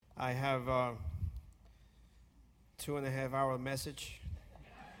I have a 2.5-hour message.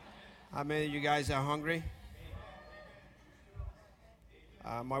 How many of you guys are hungry?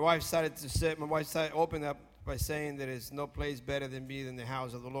 My wife started opening up by saying there is no place better than being in the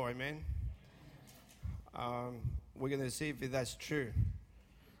house of the Lord. Amen. We're going to see if that's true.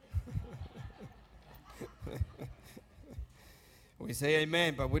 We say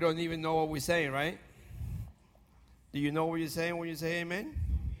amen, but we don't even know what we're saying, right? Do you know what you're saying when you say amen?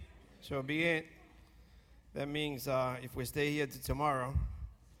 So be it. That means if we stay here till tomorrow,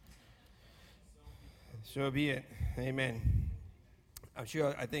 so be it. Amen. I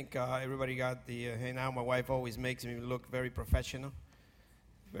think everybody got the, hey, now my wife always makes me look very professional.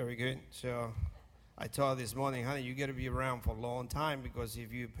 Very good. So I told her this morning, honey, you got to be around for a long time because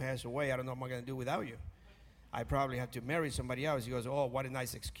if you pass away, I don't know what I'm going to do without you. I probably have to marry somebody else. He goes, oh, what a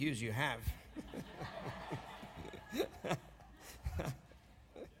nice excuse you have.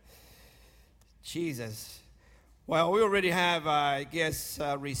 Jesus. Well, we already have,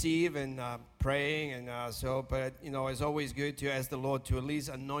 receive and praying and but, it's always good to ask the Lord to at least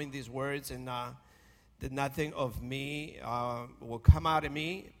anoint these words and that nothing of me will come out of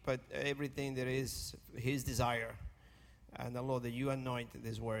me, but everything that is His desire. And the Lord, that you anoint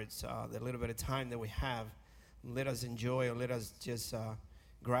these words, the little bit of time that we have, let us enjoy or let us just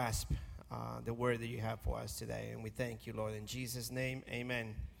grasp the word that you have for us today. And we thank you, Lord. In Jesus' name,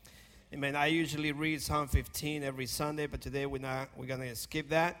 amen. Amen. I usually read Psalm 15 every Sunday, but today we're going to skip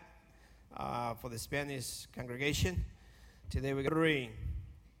that for the Spanish congregation. Today we're going to read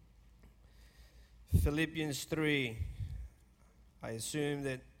Philippians 3. I assume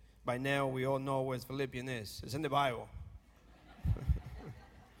that by now we all know what Philippians is. It's in the Bible.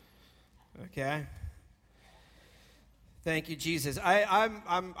 Okay. Thank you, Jesus.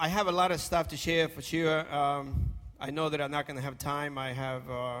 I have a lot of stuff to share for sure. I know that I'm not going to have time. I have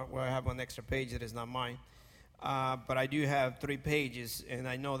one extra page that is not mine. But I do have 3 pages, and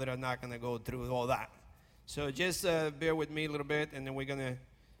I know that I'm not going to go through all that. So just bear with me a little bit, and then we're going to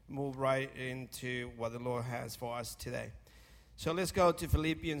move right into what the Lord has for us today. So let's go to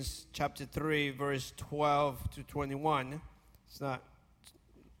Philippians chapter 3, verse 12 to 21. It's not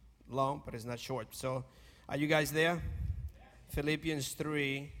long, but it's not short. So are you guys there? Philippians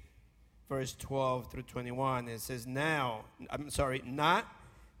 3, verse 12 through 21. It says, not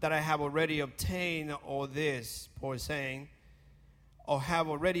that I have already obtained all this, Paul is saying, or have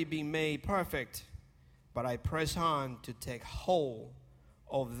already been made perfect, but I press on to take hold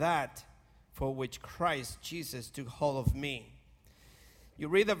of that for which Christ Jesus took hold of me. You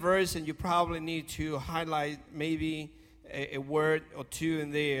read the verse and you probably need to highlight maybe a word or two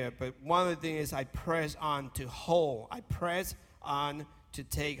in there, but one of the things is I press on to hold. I press on to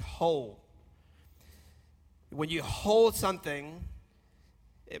take hold. When you hold something,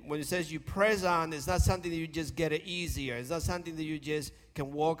 when it says you press on, it's not something that you just get it easier. It's not something that you just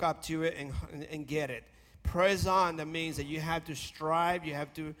can walk up to it and get it. Press on, that means that you have to strive, you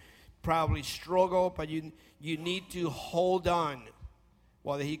have to probably struggle, but you need to hold on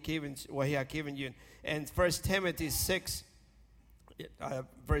what he had given you. And 1 Timothy 6,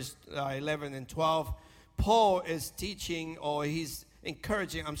 verse 11 and 12, Paul is teaching, or he's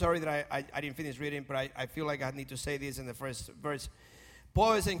encouraging. I'm sorry that I didn't finish reading, but I feel like I need to say this in the first verse.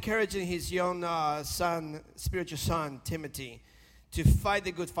 Paul is encouraging his young spiritual son, Timothy, to fight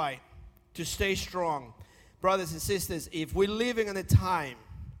the good fight, to stay strong. Brothers and sisters, if we're living in a time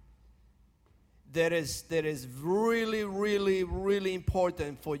that is really, really, really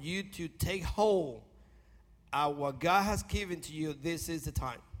important for you to take hold of what God has given to you, this is the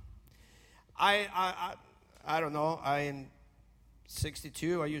time. I don't know. I am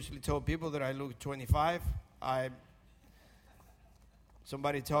 62. I usually tell people that I look 25.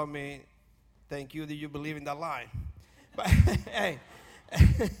 Somebody told me, thank you that you believe in that lie. But hey,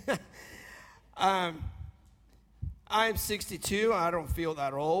 I'm 62. I don't feel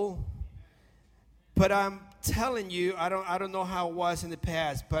that old. But I'm telling you, I don't know how it was in the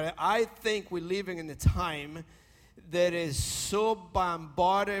past, but I think we're living in a time that is so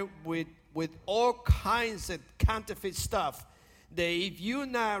bombarded with all kinds of counterfeit stuff that if you're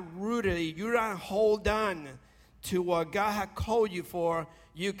not rooted, if you're not hold on to what God has called you for,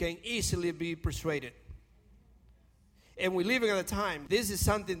 you can easily be persuaded. And we're living at a time, this is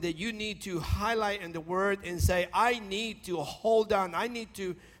something that you need to highlight in the Word and say, I need to hold on. I need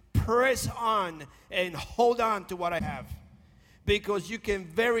to press on and hold on to what I have. Because you can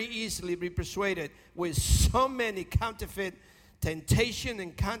very easily be persuaded with so many counterfeit temptation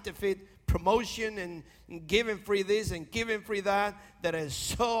and counterfeit promotion and giving free this and giving free that is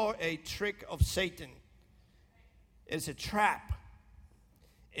so a trick of Satan. It's a trap.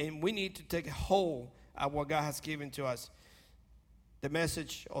 And we need to take hold of what God has given to us. The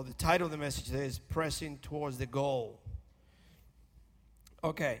message, or the title of the message is Pressing Towards the Goal.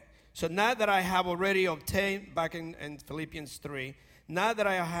 Okay, so now that I have already obtained, back in Philippians 3, now that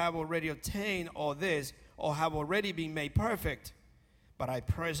I have already obtained all this, or have already been made perfect, but I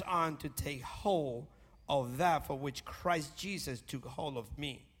press on to take hold of that for which Christ Jesus took hold of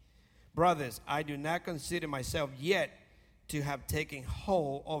me. Brothers, I do not consider myself yet to have taken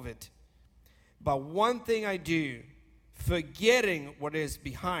hold of it. But one thing I do, forgetting what is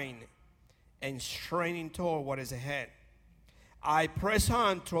behind and straining toward what is ahead, I press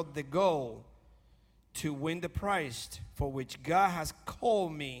on toward the goal to win the prize for which God has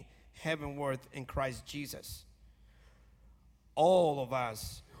called me heavenward in Christ Jesus. All of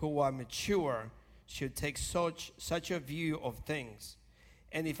us who are mature should take such a view of things.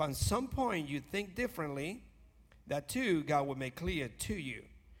 And if at some point you think differently, that too God will make clear to you.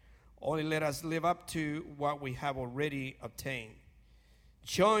 Only let us live up to what we have already obtained.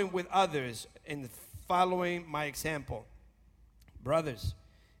 Join with others in following my example. Brothers,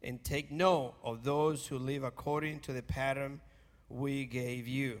 and take note of those who live according to the pattern we gave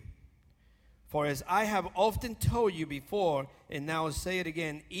you. For as I have often told you before, and now say it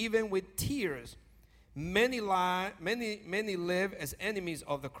again, even with tears, many live as enemies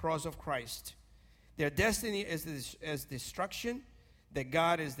of the cross of Christ. Their destiny is as destruction, that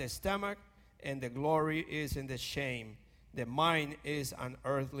God is their stomach, and the glory is in the shame. Their mind is on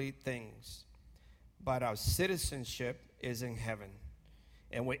earthly things. But our citizenship is in heaven.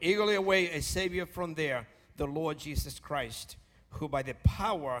 And we eagerly await a Savior from there, the Lord Jesus Christ, who by the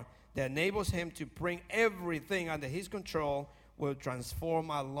power that enables him to bring everything under his control will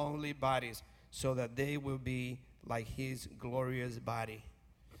transform our lonely bodies so that they will be like his glorious body.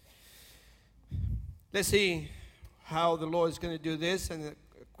 Let's see how the Lord is going to do this. And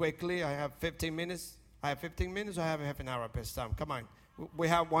quickly, I have 15 minutes. I have 15 minutes, or I have half an hour, Pastor Tom? Come on. We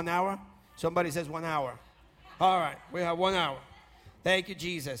have 1 hour? Somebody says 1 hour. All right, we have 1 hour. Thank you,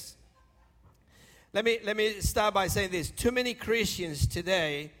 Jesus. Let me start by saying this. Too many Christians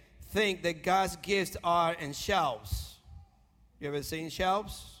today think that God's gifts are in shelves. You ever seen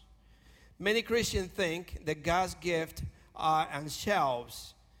shelves? Many Christians think that God's gifts are on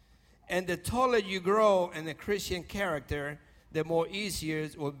shelves. And the taller you grow in the Christian character, the more easier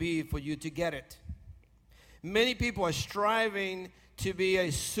it will be for you to get it. Many people are striving to be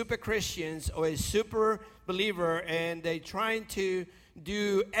a super Christian or a super believer, and they're trying to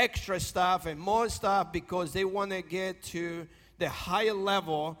do extra stuff and more stuff because they want to get to the higher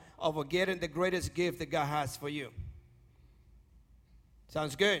level of getting the greatest gift that God has for you.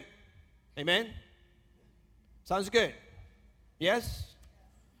 Sounds good? Amen? Sounds good? Yes?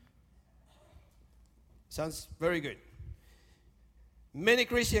 Sounds very good. Many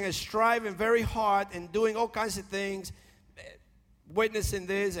Christians are striving very hard and doing all kinds of things, witnessing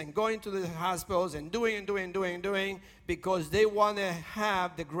this and going to the hospitals and doing because they want to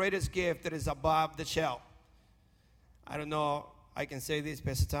have the greatest gift that is above the shelf. I don't know, I can say this,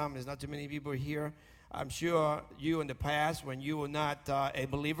 Pastor Tom, there's not too many people here. I'm sure you in the past, when you were not a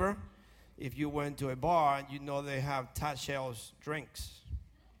believer, if you went to a bar, you know they have top shelf drinks.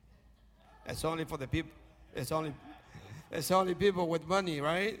 It's only for the people. It's only people with money,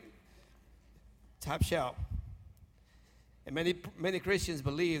 right? Top shelf. And many Christians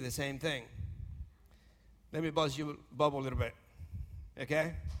believe the same thing. Let me buzz you bubble a little bit.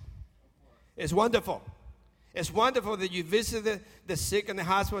 Okay? It's wonderful. It's wonderful that you visit the sick in the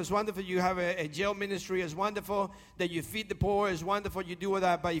hospital. It's wonderful you have a jail ministry. It's wonderful that you feed the poor. It's wonderful you do all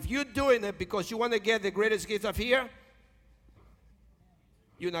that. But if you're doing it because you want to get the greatest gift of here,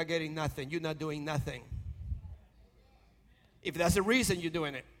 you're not getting nothing. You're not doing nothing. If that's the reason you're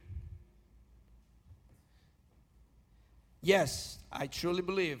doing it. Yes, I truly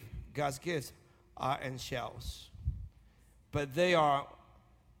believe God's gifts are in shelves. But they are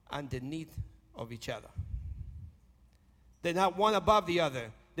underneath of each other. They're not one above the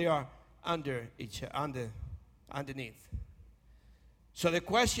other. They are underneath. So the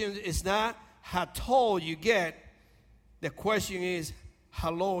question is not how tall you get. The question is how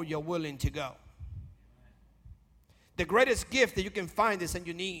low you're willing to go. The greatest gift that you can find is on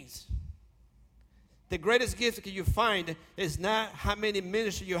your knees. The greatest gift that you find is not how many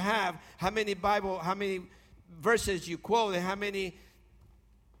ministries you have, how many verses you quote, and how many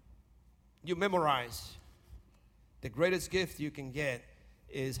you memorize. The greatest gift you can get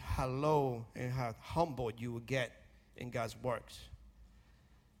is how low and how humble you will get in God's works.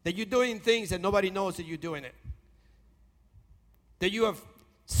 That you're doing things that nobody knows that you're doing it. That you are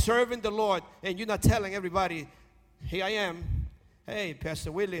serving the Lord and you're not telling everybody, here I am. hey,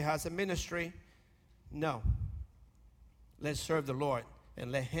 Pastor Willie has a ministry. No. Let's serve the Lord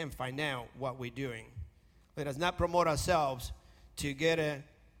and let him find out what we're doing. Let us not promote ourselves to get an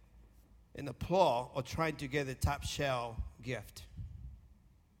applause or trying to get a top shelf gift.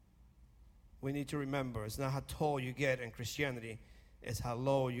 We need to remember, it's not how tall you get in Christianity, it's how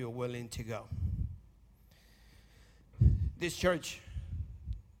low you're willing to go. This church,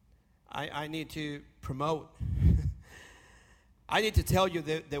 I need to promote. I need to tell you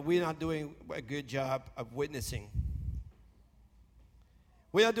that we're not doing a good job of witnessing.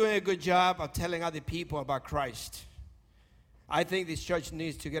 We're not doing a good job of telling other people about Christ. I think this church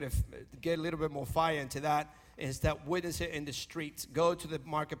needs to get a little bit more fire into that and start witnessing in the streets. Go to the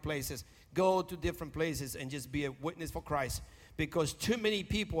marketplaces. Go to different places and just be a witness for Christ. Because too many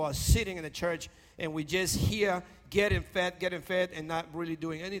people are sitting in the church and we just here getting fed, and not really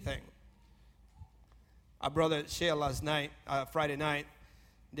doing anything. Our brother shared last night, Friday night,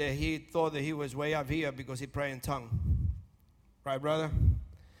 that he thought that he was way up here because he prayed in tongue. Right, brother?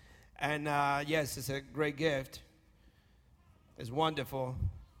 And yes, it's a great gift. It's wonderful.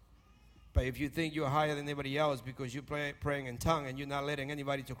 But if you think you're higher than anybody else because you're praying in tongue and you're not letting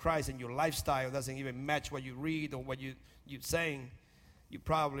anybody to Christ and your lifestyle doesn't even match what you read or what you're saying, you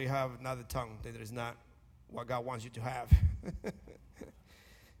probably have another tongue that is not what God wants you to have.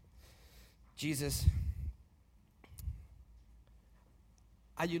 Jesus,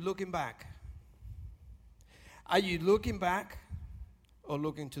 are you looking back? Are you looking back or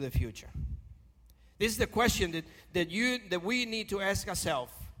looking to the future? This is the question that we need to ask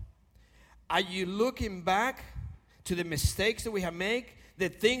ourselves. Are you looking back to the mistakes that we have made, the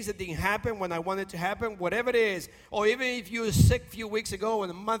things that didn't happen when I wanted to happen, whatever it is, or even if you were sick a few weeks ago or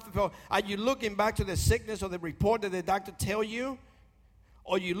a month ago, are you looking back to the sickness or the report that the doctor tell you?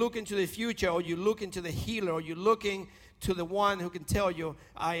 Or you look into the future, or you look into the healer, or you looking to the one who can tell you,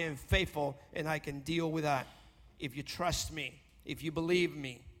 I am faithful and I can deal with that. If you trust me, if you believe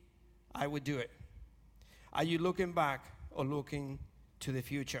me, I would do it. Are you looking back or looking to the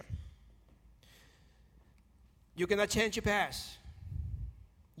future? You cannot change your past.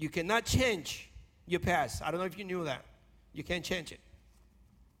 You cannot change your past. I don't know if you knew that. You can't change it.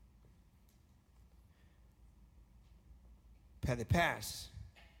 But the past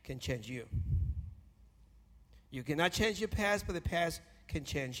can change you. You cannot change your past, but the past can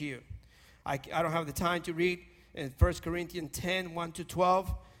change you. I don't have the time to read in 1 Corinthians 10, 1 to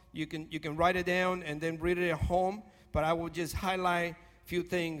 12. You can write it down and then read it at home, but I will just highlight a few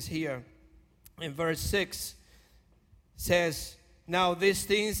things here. In verse 6 says, now these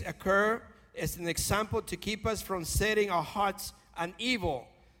things occur as an example to keep us from setting our hearts on evil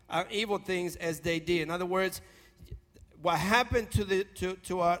things as they did. In other words, what happened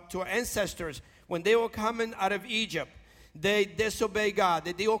to our ancestors when they were coming out of Egypt, they disobeyed God.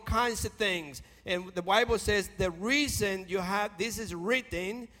 They did all kinds of things. And the Bible says the reason you have this is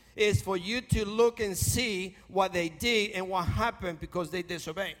written is for you to look and see what they did and what happened because they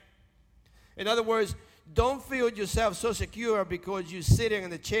disobeyed. In other words, don't feel yourself so secure because you're sitting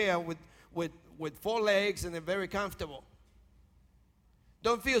in a chair with four legs and they're very comfortable.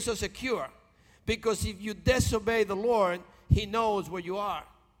 Don't feel so secure because if you disobey the Lord, He knows where you are.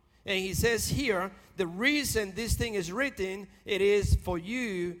 And He says here, the reason this thing is written, it is for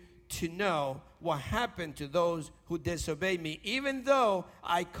you to know what happened to those who disobeyed me, even though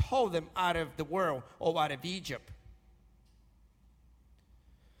I called them out of the world or out of Egypt.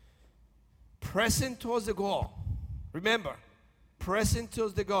 Pressing towards the goal. Remember, pressing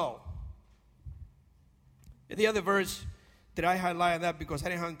towards the goal. And the other verse that I highlighted that because I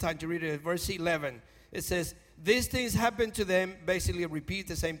didn't have time to read it, verse 11. It says, these things happened to them, basically repeat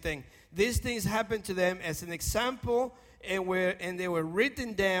the same thing. These things happened to them as an example and they were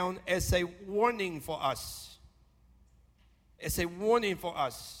written down as a warning for us. As a warning for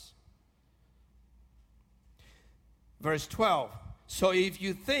us. Verse 12. So if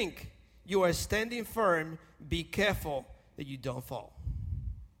you think you are standing firm, be careful that you don't fall.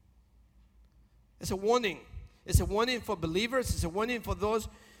 It's a warning. It's a warning for believers. It's a warning for those,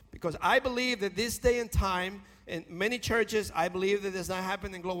 because I believe that this day and time, in many churches, I believe that this not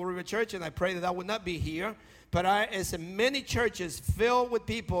happened in Global River Church, and I pray that would not be here. But as in many churches filled with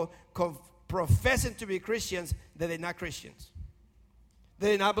people professing to be Christians, that they're not Christians.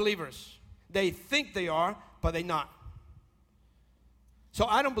 They're not believers. They think they are, but they're not. So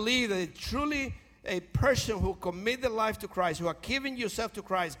I don't believe that truly a person who commit their life to Christ, who are giving yourself to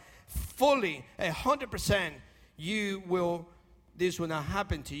Christ fully, 100%, this will not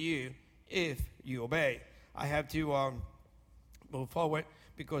happen to you if you obey. I have to move forward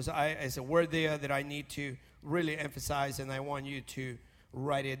because there's a word there that I need to really emphasize, and I want you to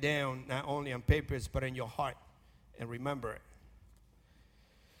write it down, not only on papers, but in your heart, and remember it.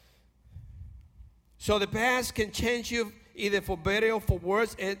 So the past can change you either for better or for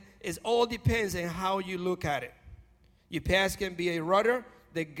worse. It all depends on how you look at it. Your past can be a rudder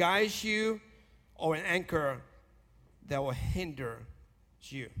that guides you, or an anchor that will hinder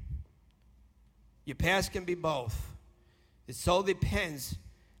you. Your past can be both. It so depends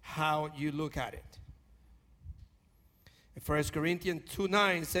how you look at it. In 1 Corinthians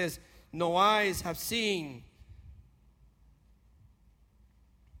 2:9 says, no eyes have seen.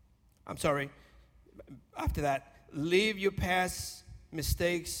 After that, leave your past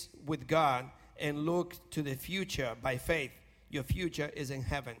mistakes with God and look to the future by faith. Your future is in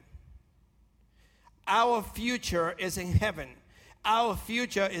heaven. Our future is in heaven. Our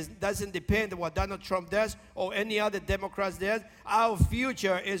future doesn't depend on what Donald Trump does or any other Democrats does. Our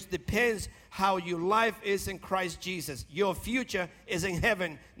future depends how your life is in Christ Jesus. Your future is in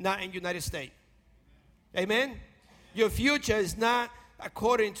heaven, not in the United States. Amen? Your future is not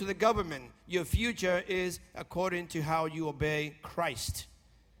according to the government. Your future is according to how you obey Christ.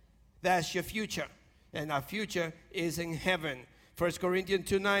 That's your future. And our future is in heaven. 1 Corinthians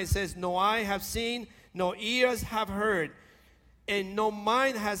 2:9 says, no eye have seen, no ears have heard, and no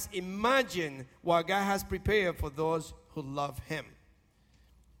mind has imagined what God has prepared for those who love him.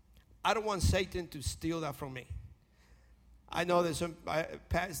 I don't want Satan to steal that from me. I know that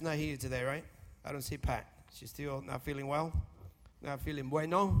Pat is not here today, right? I don't see Pat. She's still not feeling well, not feeling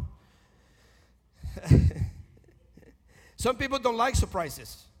bueno. Some people don't like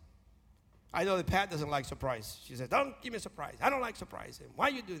surprises. I know that Pat doesn't like surprise. She says, don't give me a surprise. I don't like surprise. Why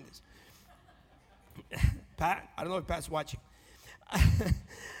are you doing this? Pat, I don't know if Pat's watching.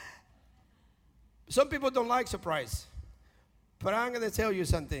 Some people don't like surprise. But I'm going to tell you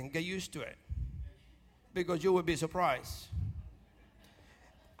something. Get used to it. Because you will be surprised.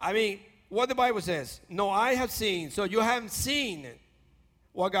 I mean, what the Bible says, no eye have seen. So you haven't seen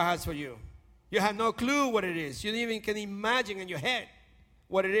what God has for you. You have no clue what it is. You don't even can imagine in your head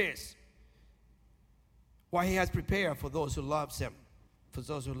what it is. What he has prepared for those who love him, for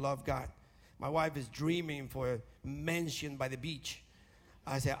those who love God. My wife is dreaming for a mansion by the beach.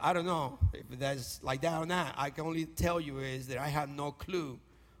 I said, I don't know if that's like that or not. I can only tell you is that I have no clue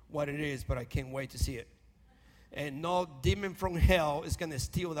what it is, but I can't wait to see it. And no demon from hell is going to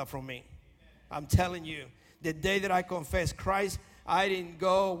steal that from me. I'm telling you, the day that I confessed Christ, I didn't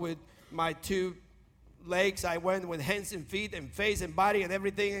go with my two legs. I went with hands and feet and face and body and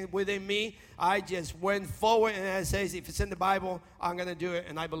everything within me. I just went forward, and I says, if it's in the Bible, I'm going to do it,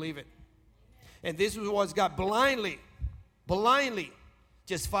 and I believe it. And this was God blindly,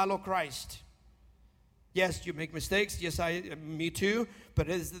 just follow Christ. Yes, you make mistakes. Yes, me too. But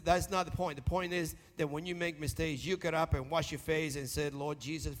that's not the point. The point is that when you make mistakes, you get up and wash your face and say, Lord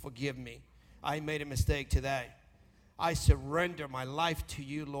Jesus, forgive me. I made a mistake today. I surrender my life to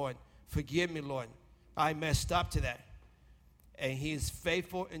you, Lord. Forgive me, Lord. I messed up today. And he is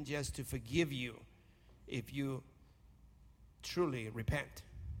faithful and just to forgive you if you truly repent,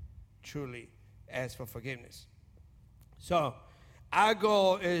 truly ask for forgiveness. So our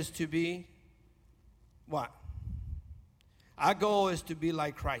goal is to be what? Our goal is to be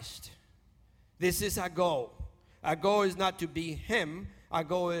like Christ. This is our goal. Our goal is not to be him. Our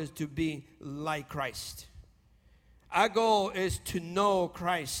goal is to be like Christ. Our goal is to know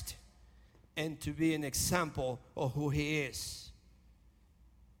Christ and to be an example of who he is.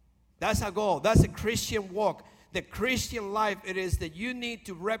 That's our goal. That's a Christian walk. The Christian life, it is that you need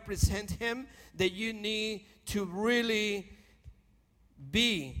to represent him, that you need to really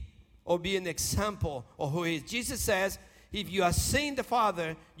be an example of who he is. Jesus says, if you have seen the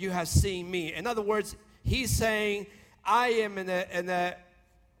Father, you have seen me. In other words, he's saying, I am the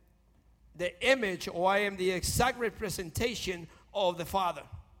image, or I am the exact representation of the Father.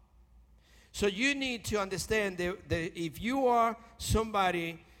 So you need to understand that if you are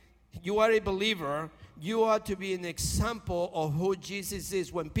somebody, you are a believer, you are to be an example of who Jesus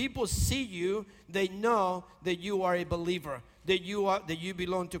is. When people see you, they know that you are a believer, that you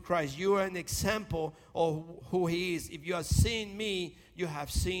belong to Christ. You are an example of who he is. If you have seen me, you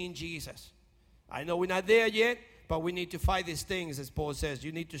have seen Jesus. I know we're not there yet, but we need to fight these things, as Paul says.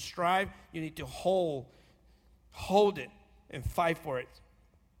 You need to strive, you need to hold it and fight for it.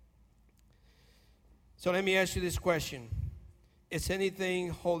 So let me ask you this question. Is anything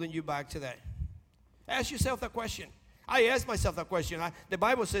holding you back today? Ask yourself that question. I asked myself that question. The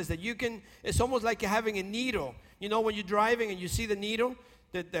Bible says that it's almost like having a needle. You know, when you're driving and you see the needle,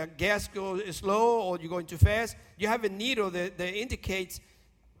 that the gas goes slow or you're going too fast, you have a needle that indicates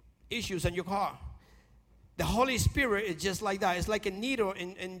issues in your car. The Holy Spirit is just like that. It's like a needle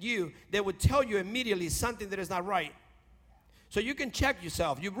in you that would tell you immediately something that is not right. So you can check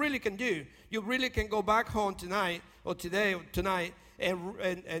yourself. You really can do. You really can go back home tonight or today or tonight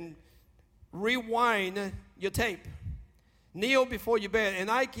and rewind your tape. Kneel before your bed,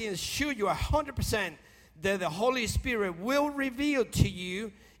 and I can assure you 100% that the Holy Spirit will reveal to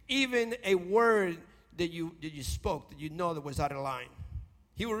you even a word that you spoke that you know that was out of line.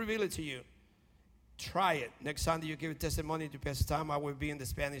 He will reveal it to you. Try it. Next Sunday you give a testimony to Pastor Tom. I will be in the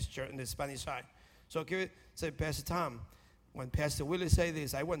Spanish church, in the Spanish side. So say, Pastor Tom, when Pastor Willie said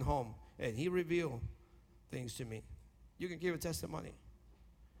this, I went home and he revealed things to me. You can give a testimony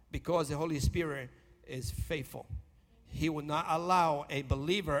because the Holy Spirit is faithful. He will not allow a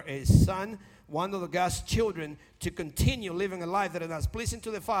believer, a son, one of God's children, to continue living a life that is not pleasing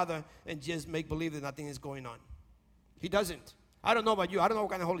to the Father and just make believe that nothing is going on. He doesn't. I don't know about you. I don't know what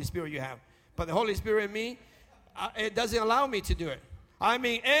kind of Holy Spirit you have. But the Holy Spirit in me, it doesn't allow me to do it. I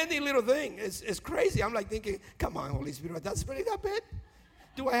mean, any little thing is crazy. I'm like thinking, come on, Holy Spirit, that's really that bad?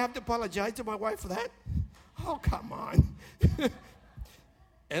 Do I have to apologize to my wife for that? Oh, come on.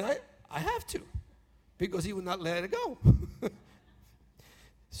 And I have to. Because he will not let it go.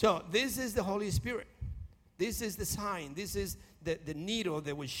 So this is the Holy Spirit. This is the sign. This is the needle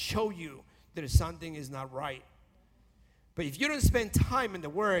that will show you that something is not right. But if you don't spend time in the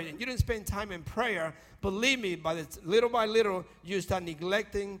Word and you don't spend time in prayer, believe me, little by little, you start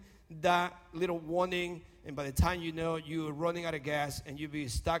neglecting that little warning. And by the time you know, you're running out of gas and you'll be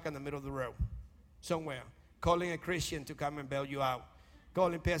stuck in the middle of the road somewhere, calling a Christian to come and bail you out.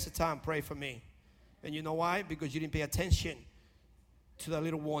 Calling Pastor Tom, pray for me. And you know why? Because you didn't pay attention to that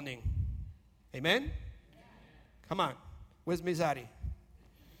little warning. Amen? Come on. Where's Miss Ari?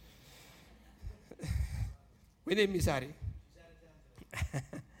 We need Miss Ari.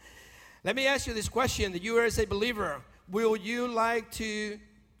 Let me ask you this question. You as a believer, will you like to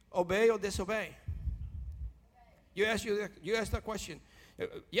obey or disobey? You ask that question.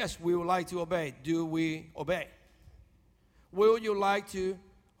 Yes, we would like to obey. Do we obey? Will you like to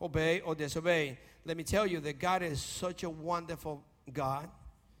obey or disobey? Let me tell you that God is such a wonderful God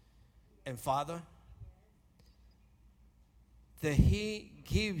and Father that He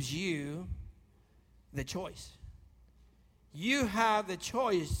gives you the choice. You have the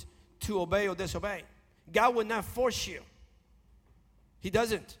choice to obey or disobey. God will not force you. He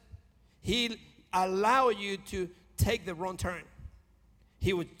doesn't. He allow you to take the wrong turn.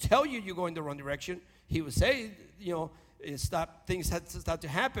 He would tell you you're going the wrong direction. He would say, things have to start to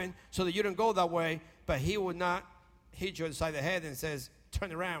happen so that you don't go that way, but He would not hit you inside the head and says,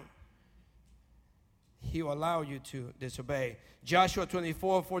 turn around. He will allow you to disobey. Joshua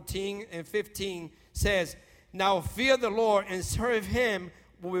 24:14 and 15 says, now fear the Lord and serve Him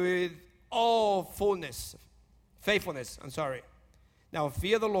with all faithfulness. Now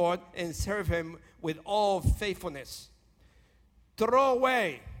fear the Lord and serve Him with all faithfulness. Throw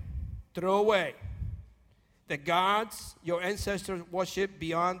away the gods your ancestors worshipped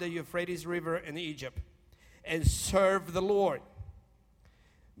beyond the Euphrates River in Egypt, and serve the Lord.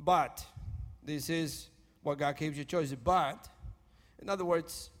 But, this is what God gives you choice. But, in other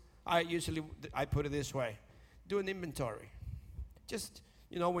words, I put it this way. Do an inventory. Just,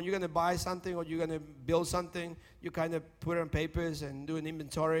 when you're going to buy something or you're going to build something, you kind of put it on papers and do an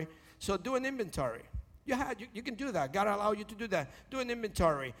inventory. So do an inventory. You can do that. God will allow you to do that. Do an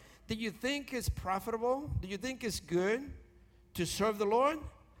inventory. Do you think it's profitable? Do you think it's good to serve the Lord?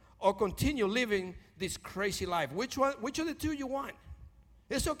 Or continue living this crazy life? Which of the two you want?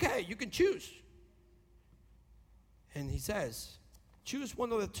 It's okay. You can choose. And He says, choose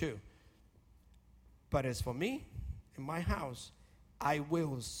one of the two. But as for me and my house, I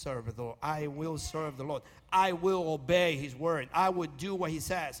will serve the Lord. I will serve the Lord. I will obey His word. I will do what He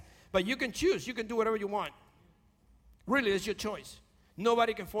says. But you can choose. You can do whatever you want. Really, it's your choice.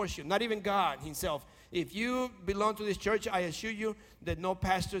 Nobody can force you, not even God Himself. If you belong to this church, I assure you that no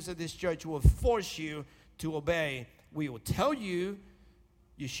pastors at this church will force you to obey. We will tell you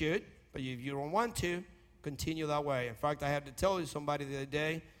you should, but if you don't want to, continue that way. In fact, I had to tell somebody the other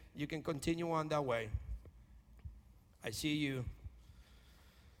day, you can continue on that way. I see you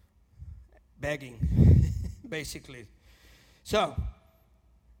begging, basically. So,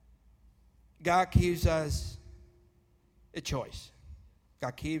 God gives us a choice.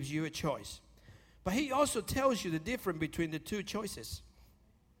 God gives you a choice. But He also tells you the difference between the two choices.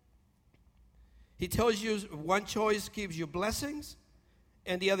 He tells you one choice gives you blessings,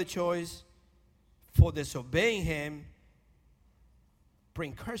 and the other choice, for disobeying Him,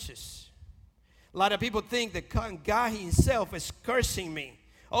 bring curses. A lot of people think that God Himself is cursing me.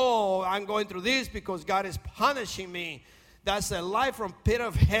 oh, I'm going through this because God is punishing me. That's a lie from pit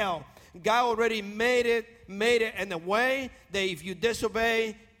of hell. God already made it in a way that if you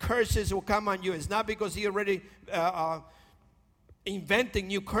disobey, curses will come on you. It's not because He already inventing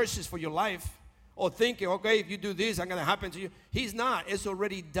new curses for your life or thinking, okay, if you do this, I'm going to happen to you. He's not. It's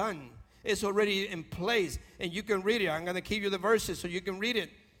already done. It's already in place, and you can read it. I'm going to give you the verses so you can read it,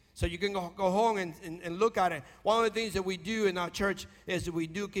 so you can go home and look at it. One of the things that we do in our church is that we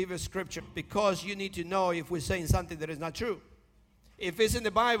do give a scripture, because you need to know if we're saying something that is not true. If it's in the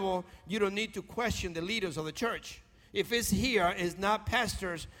Bible, you don't need to question the leaders of the church. If it's here, it's not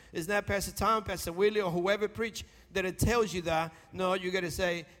pastors, it's not Pastor Tom, Pastor Willie, or whoever preach that it tells you that. No, you got to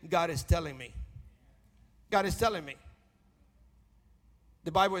say, God is telling me. God is telling me.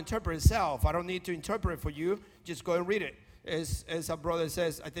 The Bible interprets itself. I don't need to interpret it for you. Just go and read it. As our brother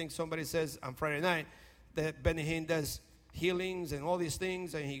says, I think somebody says on Friday night that Benny Hinn does healings and all these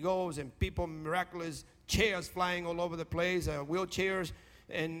things, and he goes and people, miraculous chairs flying all over the place, wheelchairs,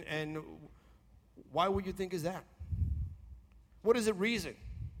 and why would you think is that? What is the reason?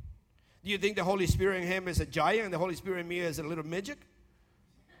 Do you think the Holy Spirit in him is a giant and the Holy Spirit in me is a little midget?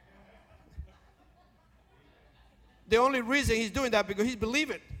 The only reason he's doing that because he's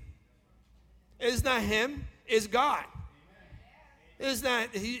believing. It's not him, it's God. It's not,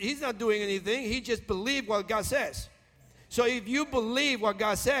 he's not doing anything. He just believes what God says. So if you believe what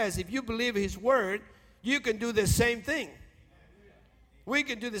God says, if you believe His word, you can do the same thing. We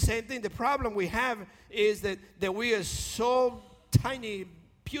can do the same thing. The problem we have is that we are so tiny,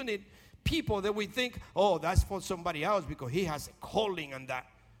 puny people that we think, oh, that's for somebody else because he has a calling on that.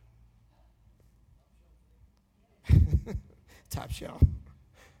 Top shelf.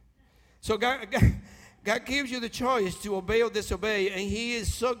 So God gives you the choice to obey or disobey, and He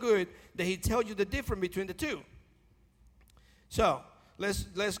is so good that He tells you the difference between the two. So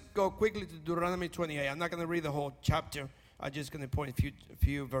let's go quickly to Deuteronomy 28. I'm not going to read the whole chapter. I'm just going to point a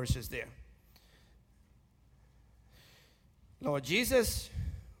few verses there. Lord Jesus,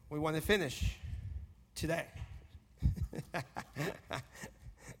 we want to finish today.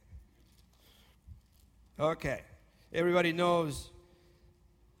 Okay. Everybody knows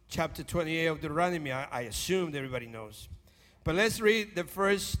chapter 28 of Deuteronomy. I assumed everybody knows. But let's read the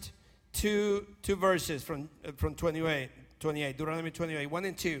first two verses from 28, Deuteronomy 28, 1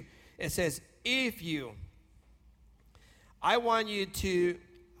 and 2. It says, I want you to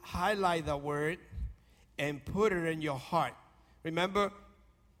highlight the word and put it in your heart. Remember,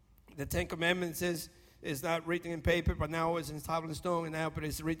 the Ten Commandments is not written in paper, but now it's in tablet stone, and now but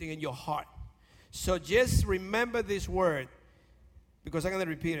it's written in your heart. So just remember this word, because I'm going to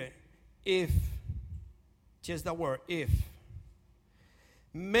repeat it. If, just that word, if.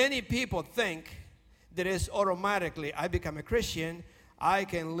 Many people think that it's automatically, I become a Christian, I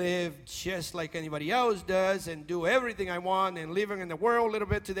can live just like anybody else does and do everything I want and living in the world a little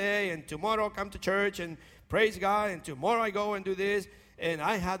bit today, and tomorrow come to church and praise God, and tomorrow I go and do this, and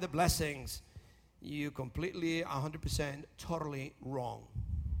I have the blessings. You completely, 100%, totally wrong.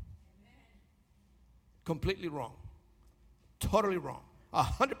 Completely wrong. Totally wrong.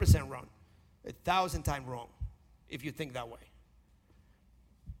 100% wrong. 1,000 times wrong if you think that way.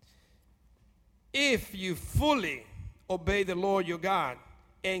 If you fully obey the Lord your God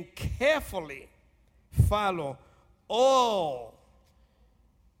and carefully follow all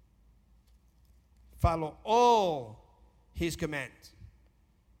His commands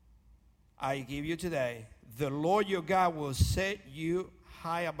I give you today, the Lord your God will set you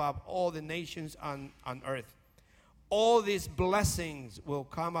high above all the nations on earth. All these blessings will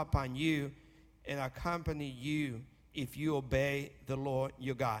come upon you and accompany you if you obey the Lord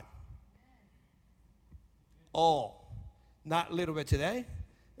your God. All. Not a little bit today,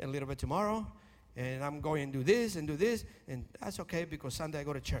 and a little bit tomorrow, and I'm going to do this, and that's okay because Sunday I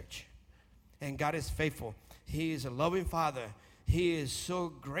go to church. And God is faithful. He is a loving Father. He is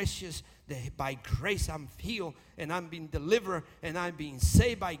so gracious that by grace I'm healed, and I'm being delivered, and I'm being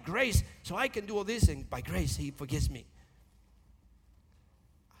saved by grace, so I can do all this, and by grace He forgives me.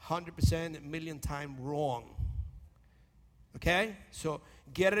 100%, a million times wrong. Okay? So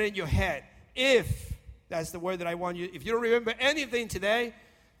get it in your head. If, that's the word that I want you, if you don't remember anything today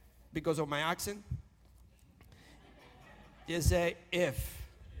because of my accent, just say if.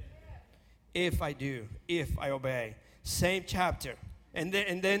 If I do, if I obey. Same chapter. And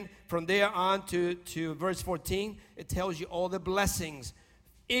then from there on to verse 14, it tells you all the blessings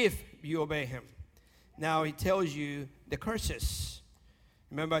if you obey Him. Now He tells you the curses.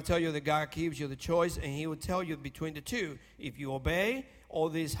 Remember, I tell you that God gives you the choice, and He will tell you between the two. If you obey, all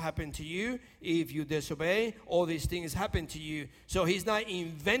this happen to you. If you disobey, all these things happen to you. So He's not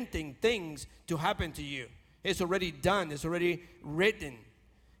inventing things to happen to you. It's already done. It's already written.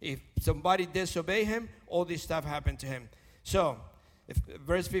 If somebody disobey Him, all this stuff happened to him. So,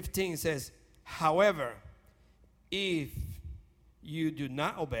 verse 15 says, however, if you do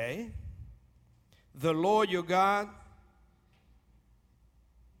not obey, the Lord your God,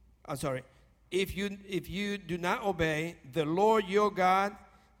 if you do not obey the Lord your God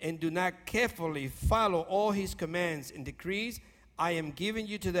and do not carefully follow all His commands and decrees I am giving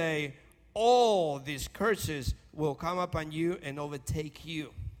you today, all these curses will come upon you and overtake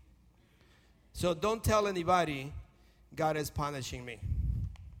you. So don't tell anybody God is punishing me.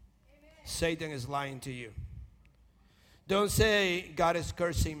 Amen. Satan is lying to you. Don't say God is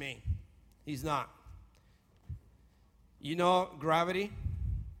cursing me. He's not. You know, gravity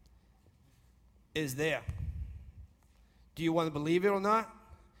is there. Do you want to believe it or not?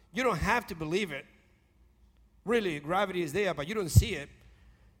 You don't have to believe it. Really, gravity is there, but you don't see it.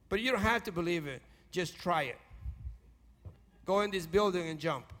 But you don't have to believe it. Just try it. Go in this building and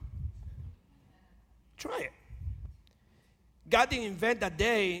jump. Try it. God didn't invent that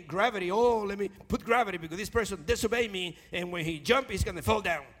day gravity. Oh, let me put gravity because this person disobeyed me, and when he jumps, he's going to fall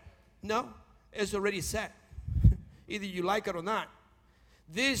down. No, it's already set. Either you like it or not.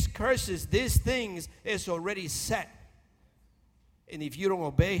 These curses, these things is already set. And if you don't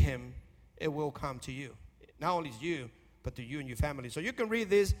obey Him, it will come to you. Not only to you, but to you and your family. So you can read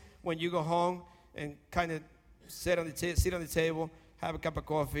this when you go home and kind of sit on the table, have a cup of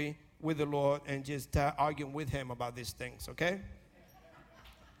coffee with the Lord, and just argue with Him about these things, okay?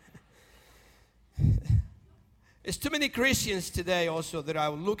 It's too many Christians today also that are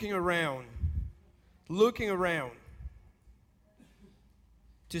looking around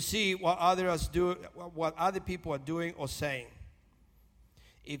to see what other people are doing or saying.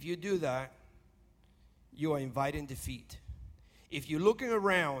 If you do that, you are inviting defeat. If you're looking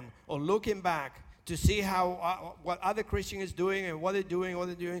around or looking back to see how what other Christian is doing and what they're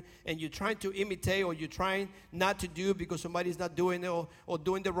doing, and you're trying to imitate or you're trying not to do because somebody's not doing it or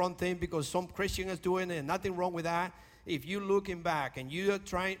doing the wrong thing because some Christian is doing it and nothing wrong with that. If you're looking back and you are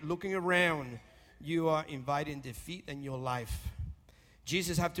looking around, you are inviting defeat in your life.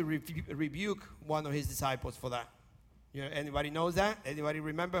 Jesus had to rebuke one of His disciples for that. You know, anybody knows that? Anybody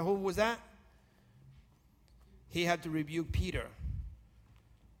remember who was that? He had to rebuke Peter.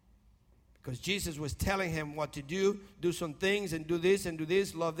 Because Jesus was telling him what to do some things and do this,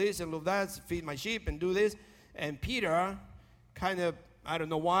 love this and love that, feed my sheep and do this. And Peter kind of, I don't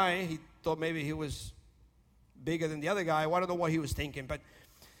know why, he thought maybe he was bigger than the other guy. I don't know what he was thinking, but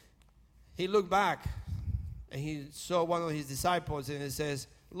he looked back and he saw one of his disciples and he says,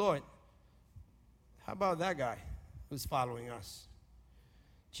 Lord, how about that guy who's following us?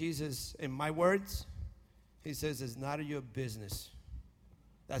 Jesus, in my words, He says, it's none of your business.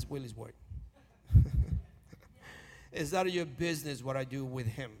 That's Willie's word. It's none of your business what I do with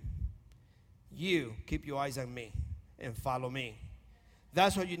him. You keep your eyes on me and follow me.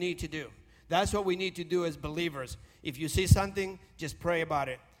 That's what you need to do. That's what we need to do as believers. If you see something, just pray about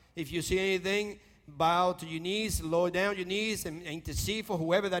it. If you see anything, bow to your knees, lower down your knees, and intercede for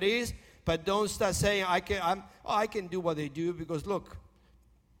whoever that is. But don't start saying, I can do what they do, because look,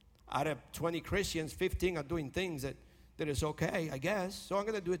 out of 20 Christians, 15 are doing things that is okay, I guess, so I'm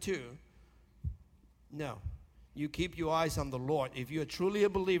going to do it too. No. You keep your eyes on the Lord. If you're truly a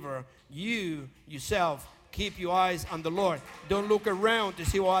believer, you yourself keep your eyes on the Lord. Don't look around to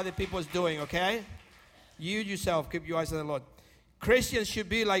see what other people is doing, okay? You yourself keep your eyes on the Lord. Christians should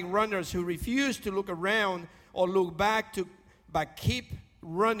be like runners who refuse to look around or look back, but keep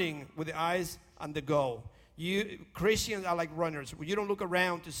running with the eyes on the goal. Christians are like runners. You don't look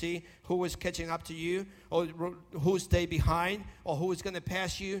around to see who is catching up to you or who stay behind or who is going to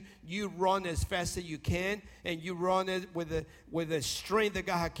pass you. You run as fast as you can, and you run it with the strength that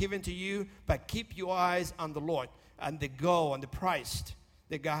God has given to you, but keep your eyes on the Lord and the goal and the price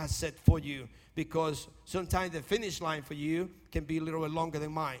that God has set for you, because sometimes the finish line for you can be a little bit longer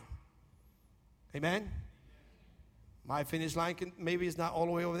than mine. Amen? My finish line maybe is not all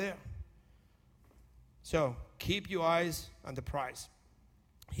the way over there. So, keep your eyes on the prize.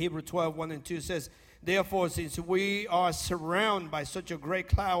 Hebrews 12, 1 and 2 says, therefore, since we are surrounded by such a great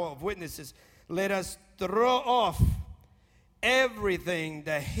cloud of witnesses, let us throw off everything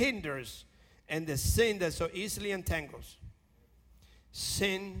that hinders and the sin that so easily entangles.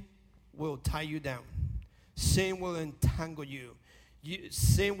 Sin will tie you down. Sin will entangle you.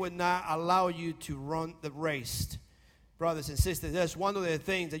 Sin will not allow you to run the race brothers and sisters. That's one of the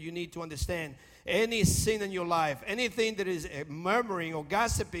things that you need to understand. Any sin in your life, anything that is murmuring or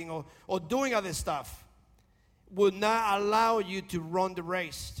gossiping or doing other stuff will not allow you to run the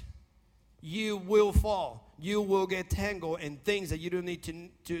race. You will fall. You will get tangled in things that you don't need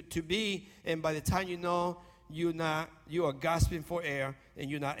to be, and by the time you know, you are gasping for air, and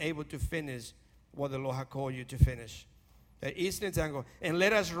you're not able to finish what the Lord has called you to finish. And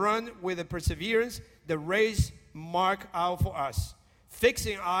let us run with the perseverance the race marked out for us,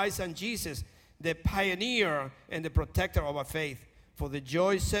 fixing eyes on Jesus, the pioneer and the protector of our faith. For the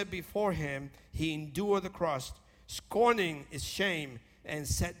joy set before him, he endured the cross, scorning its shame, and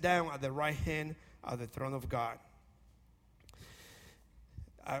sat down at the right hand of the throne of God.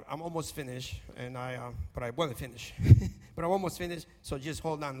 I'm almost finished, but I want to finish. But I'm almost finished, so just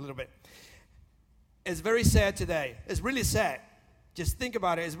hold on a little bit. It's very sad today. It's really sad. Just think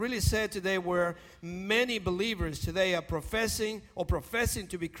about it. It's really sad today where many believers today are professing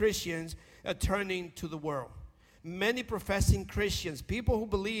to be Christians are turning to the world. Many professing Christians, people who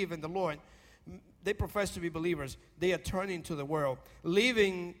believe in the Lord, they profess to be believers. They are turning to the world,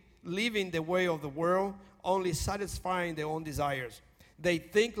 leaving the way of the world, only satisfying their own desires. They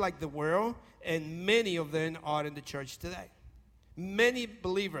think like the world, and many of them are in the church today. Many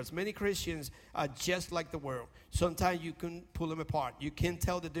believers, many Christians are just like the world. Sometimes you can pull them apart. You can't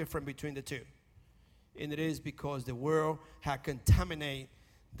tell the difference between the two. And it is because the world has contaminated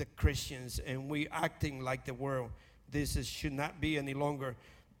the Christians, and we acting like the world. Should not be any longer.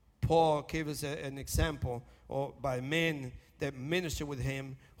 Paul gave us an example by men that ministered with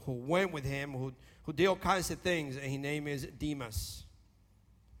him, who went with him, who did all kinds of things, and his name is Demas.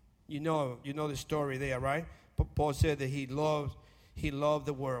 You know the story there, right? Paul said that he loved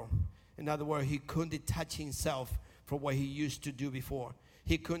the world. In other words, he couldn't detach himself from what he used to do before.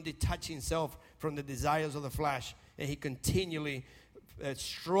 He couldn't detach himself from the desires of the flesh, and he continually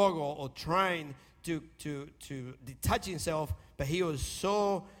struggled or trying to detach himself, but he was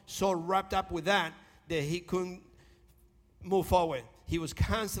so wrapped up with that he couldn't move forward. He was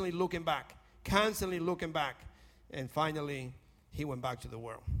constantly looking back, and finally he went back to the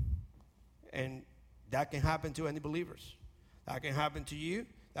world. And that can happen to any believers. That can happen to you.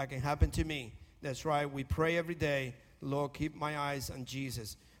 That can happen to me. That's right. We pray every day, Lord, keep my eyes on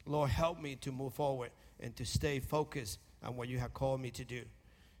Jesus. Lord, help me to move forward and to stay focused on what you have called me to do.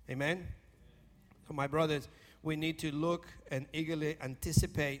 Amen? So my brothers, we need to look and eagerly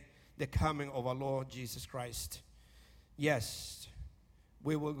anticipate the coming of our Lord Jesus Christ. Yes,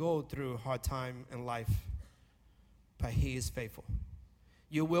 we will go through hard time in life, but he is faithful.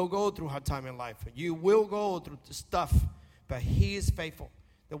 You will go through hard time in life. You will go through stuff, but he is faithful.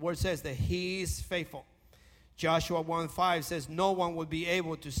 The word says that he is faithful. Joshua 1:5 says, no one will be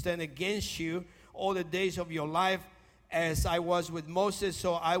able to stand against you all the days of your life. As I was with Moses,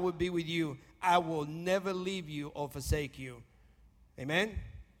 so I will be with you. I will never leave you or forsake you. Amen?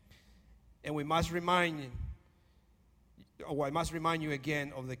 And I must remind you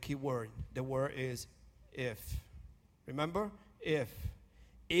again of the key word. The word is if. Remember? If.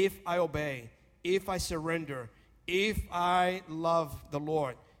 If I obey, if I surrender, if I love the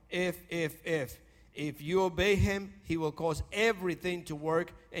Lord, if you obey him, he will cause everything to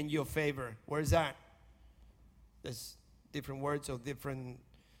work in your favor. Where is that? There's different words or different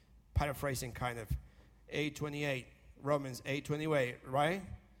paraphrasing kind of. 8:28, Romans 8:28, right?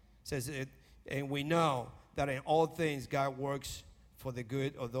 Says it, and we know that in all things God works for the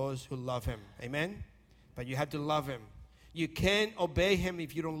good of those who love him. Amen? But you have to love him. You can't obey him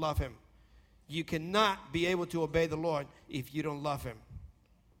if you don't love him. You cannot be able to obey the Lord if you don't love him.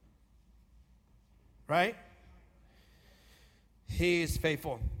 Right? He is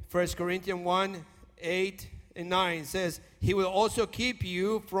faithful. 1 Corinthians 1:8-9 says, he will keep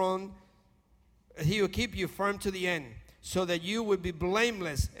you firm to the end, so that you will be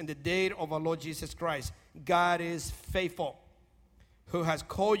blameless in the day of our Lord Jesus Christ. God is faithful, who has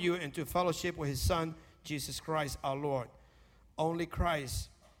called you into fellowship with his Son, Jesus Christ our Lord. Only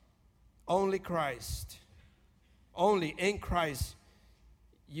in Christ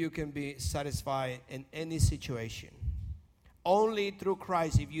you can be satisfied in any situation. Only through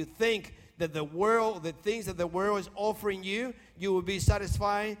Christ. If you think that the things that the world is offering you, you will be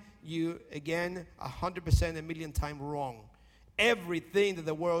satisfied, you, again, 100%, a million times wrong. Everything that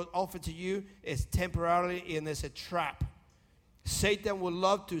the world offers to you is temporarily and is a trap. Satan would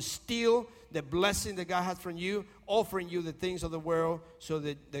love to steal the blessing that God has from you, offering you the things of the world so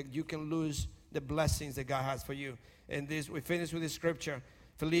that you can lose the blessings that God has for you. And this, we finish with this scripture,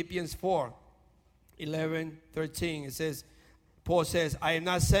 Philippians 4:11-13. It says, Paul says, I am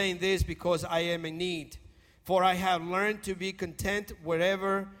not saying this because I am in need, For I have learned to be content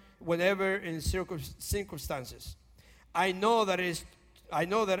whenever in circumstances. I know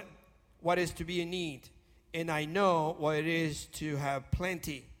that what is to be in need, and I know what it is to have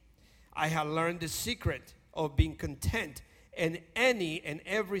plenty. I have learned the secret of being content in any and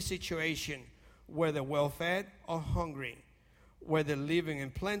every situation, whether well-fed or hungry, whether living in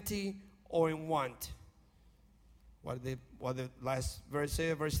plenty or in want. What the last verse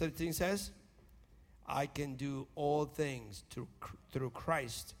says, verse 13 says, I can do all things through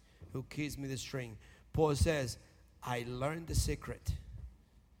Christ who gives me the strength. Paul says, I learned the secret.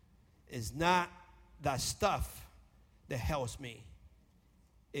 It's not that stuff that helps me.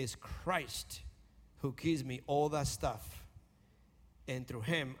 It's Christ who gives me all that stuff. And through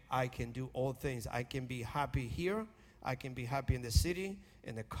him, I can do all things. I can be happy here. I can be happy in the city,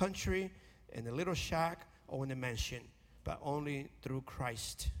 in the country, in the little shack, or in the mansion. But only through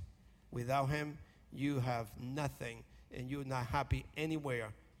Christ. Without him, you have nothing. And you're not happy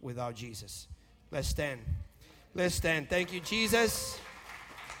anywhere without Jesus. Let's stand. Let's stand. Thank you, Jesus.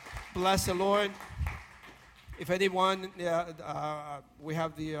 Bless the Lord. If anyone, we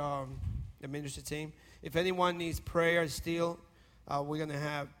have the ministry team. If anyone needs prayer still, we're going to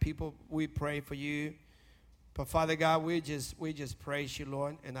have people, we pray for you. But Father God, we just praise you,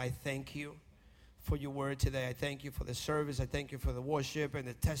 Lord, and I thank you for your word today. I thank you for the service. I thank you for the worship and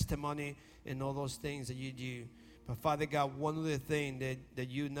the testimony and all those things that you do. But Father God, one of the things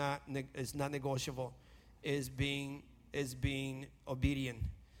that is not negotiable is being obedient,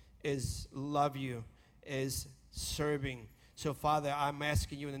 is love you, is serving. So Father, I'm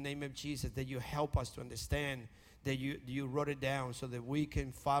asking you in the name of Jesus that you help us to understand, that you wrote it down so that we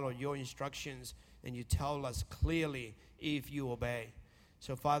can follow your instructions and you tell us clearly if you obey.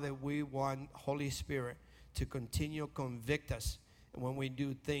 So Father, we want Holy Spirit to continue to convict us when we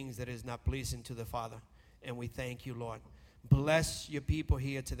do things that is not pleasing to the Father. And we thank you, Lord. Bless your people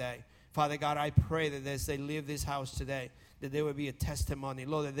here today. Father God, I pray that as they leave this house today, that there will be a testimony,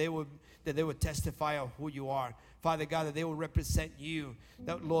 Lord, that they would testify of who you are. Father God, that they will represent you.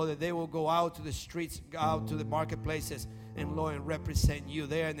 That, Lord, that they will go out to the streets, out to the marketplaces, and, Lord, and represent you.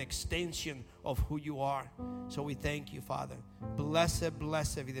 They are an extension of who you are. So we thank you, Father. Blessed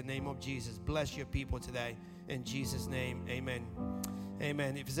in the name of Jesus. Bless your people today. In Jesus' name, amen.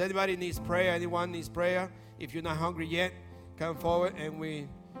 Amen. If anybody needs prayer, anyone needs prayer, if you're not hungry yet, come forward and we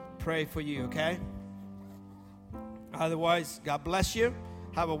pray for you, okay? Otherwise, God bless you.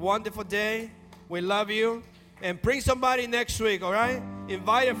 Have a wonderful day. We love you. And bring somebody next week, all right?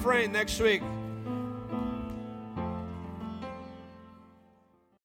 Invite a friend next week.